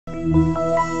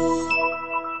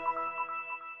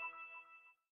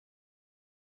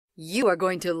You are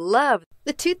going to love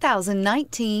the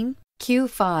 2019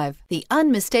 Q5. The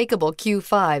unmistakable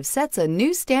Q5 sets a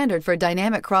new standard for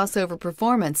dynamic crossover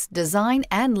performance, design,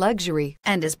 and luxury,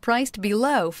 and is priced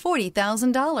below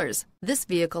 $40,000. This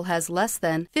vehicle has less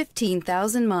than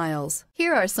 15,000 miles.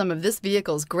 Here are some of this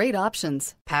vehicle's great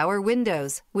options: power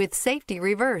windows with safety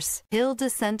reverse, hill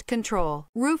descent control,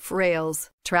 roof rails,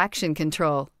 traction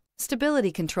control,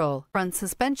 stability control, front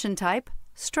suspension type,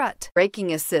 strut,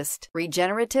 braking assist,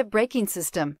 regenerative braking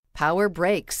system, power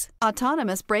brakes,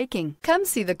 autonomous braking. Come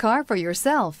see the car for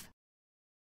yourself.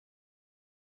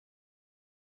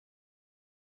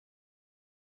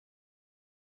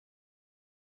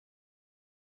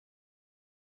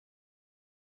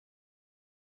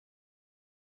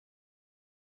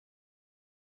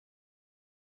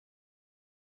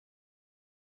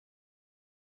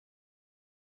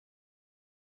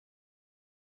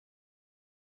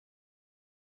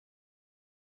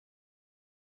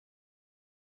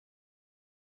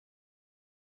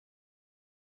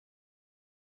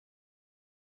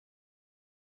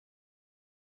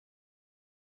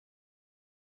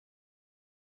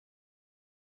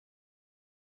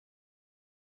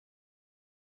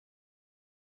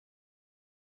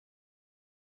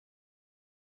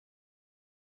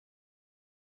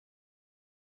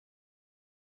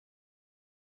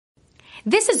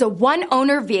 This is a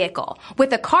one-owner vehicle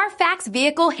with a Carfax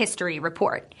Vehicle History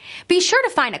Report. Be sure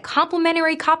to find a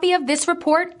complimentary copy of this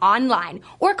report online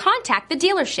or contact the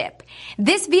dealership.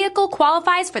 This vehicle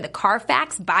qualifies for the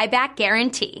Carfax Buyback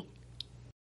Guarantee.